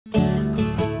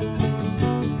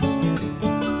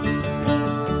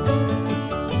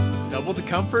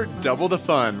comfort, double the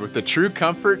fun with the True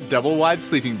Comfort Double Wide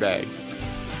Sleeping Bag.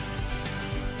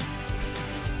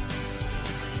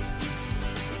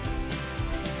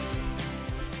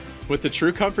 With the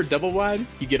True Comfort Double Wide,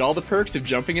 you get all the perks of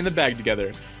jumping in the bag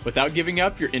together without giving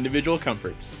up your individual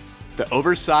comforts. The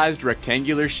oversized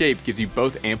rectangular shape gives you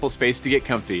both ample space to get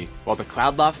comfy, while the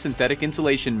Cloudloft synthetic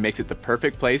insulation makes it the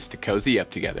perfect place to cozy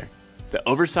up together. The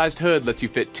oversized hood lets you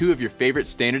fit 2 of your favorite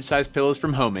standard size pillows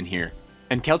from home in here,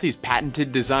 and Kelty's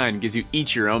patented design gives you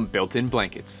each your own built-in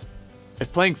blankets.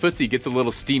 If playing footsie gets a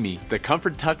little steamy, the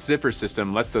Comfort Tuck zipper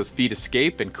system lets those feet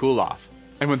escape and cool off.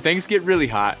 And when things get really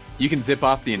hot, you can zip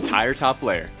off the entire top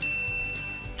layer.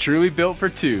 Truly built for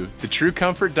 2, the True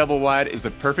Comfort Double Wide is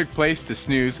the perfect place to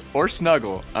snooze or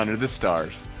snuggle under the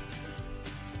stars.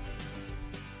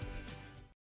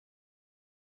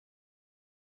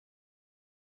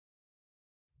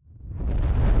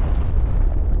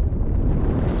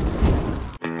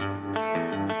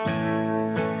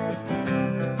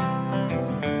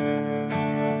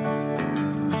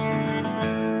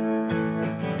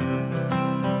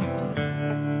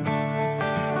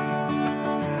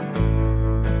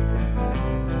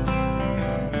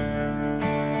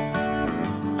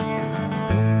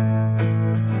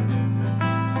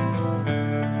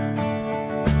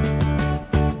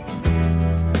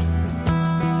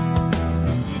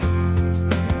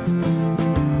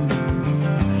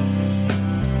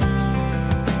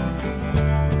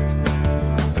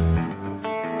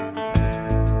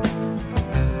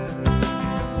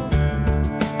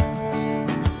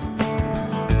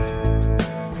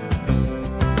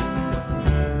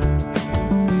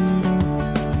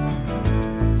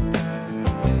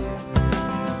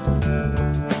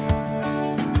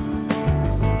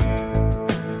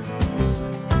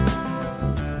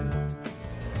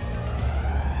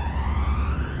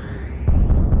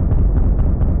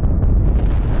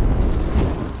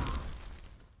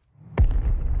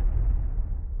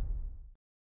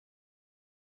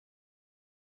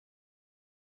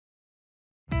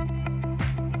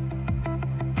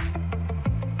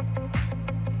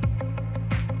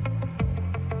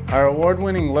 Our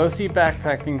award-winning Losi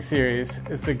backpacking series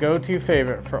is the go-to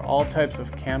favorite for all types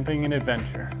of camping and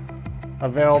adventure.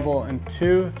 Available in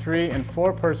 2, 3, and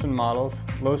 4-person models,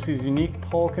 Losi's unique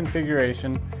pole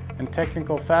configuration and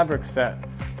technical fabric set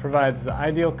provides the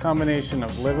ideal combination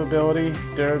of livability,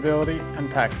 durability,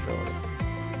 and packability.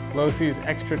 Losi's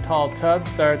extra tall tub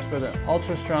starts with an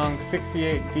ultra-strong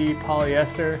 68D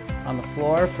polyester on the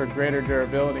floor for greater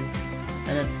durability,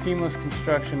 and its seamless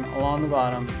construction along the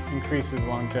bottom increases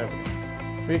longevity.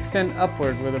 We extend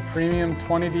upward with a premium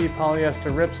 20D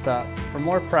polyester ripstop for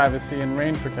more privacy and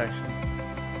rain protection,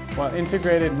 while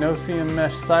integrated no-seam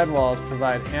mesh sidewalls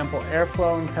provide ample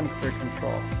airflow and temperature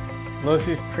control.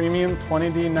 Losi's premium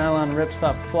 20D nylon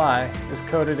ripstop fly is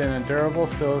coated in a durable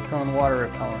silicone water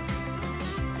repellent.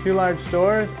 2 large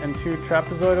doors and 2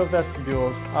 trapezoidal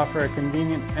vestibules offer a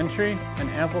convenient entry and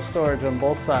ample storage on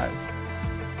both sides.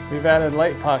 We've added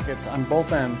light pockets on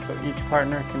both ends so each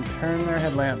partner can turn their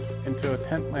headlamps into a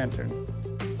tent lantern.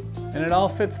 And it all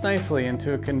fits nicely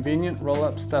into a convenient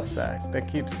roll-up stuff sack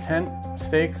that keeps tent,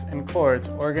 stakes, and cords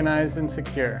organized and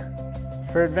secure.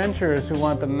 For adventurers who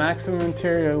want the maximum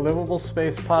interior livable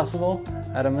space possible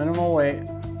at a minimal weight,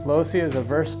 Losi is a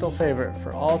versatile favorite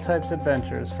for all types of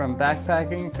adventures, from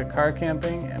backpacking to car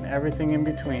camping and everything in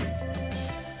between.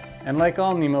 And like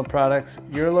all NEMO products,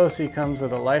 your Losi comes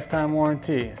with a lifetime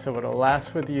warranty, so it'll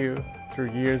last with you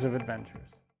through years of adventures.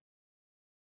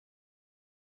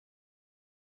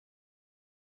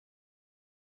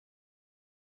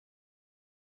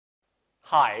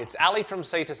 Hi, it's Ali from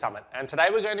Sea to Summit, and today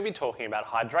we're going to be talking about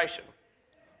hydration.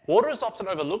 Water is often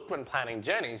overlooked when planning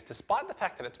journeys, despite the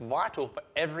fact that it's vital for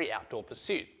every outdoor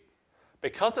pursuit.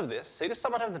 Because of this, Sea to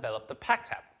Summit have developed the Pack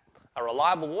Tap, a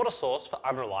reliable water source for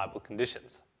unreliable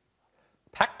conditions.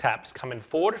 Pack taps come in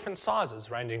 4 different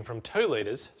sizes, ranging from 2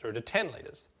 litres through to 10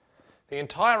 litres. The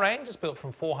entire range is built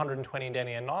from 420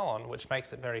 denier nylon, which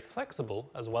makes it very flexible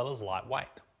as well as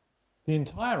lightweight. The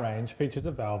entire range features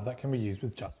a valve that can be used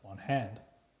with just one hand,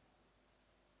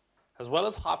 as well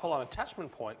as Hyperline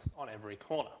attachment points on every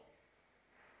corner.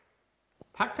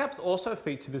 Pack taps also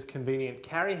feature this convenient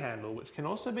carry handle, which can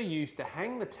also be used to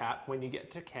hang the tap when you get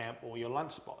to camp or your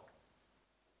lunch spot.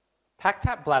 Pack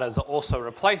tap bladders are also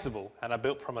replaceable and are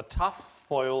built from a tough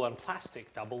foil and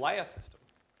plastic double layer system.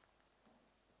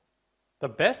 The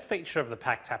best feature of the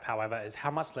Pack Tap, however, is how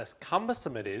much less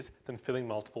cumbersome it is than filling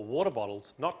multiple water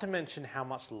bottles, not to mention how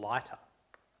much lighter.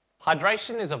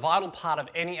 Hydration is a vital part of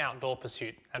any outdoor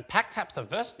pursuit, and Pack Taps are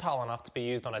versatile enough to be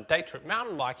used on a day trip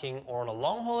mountain biking or on a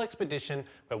long haul expedition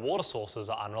where water sources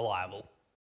are unreliable.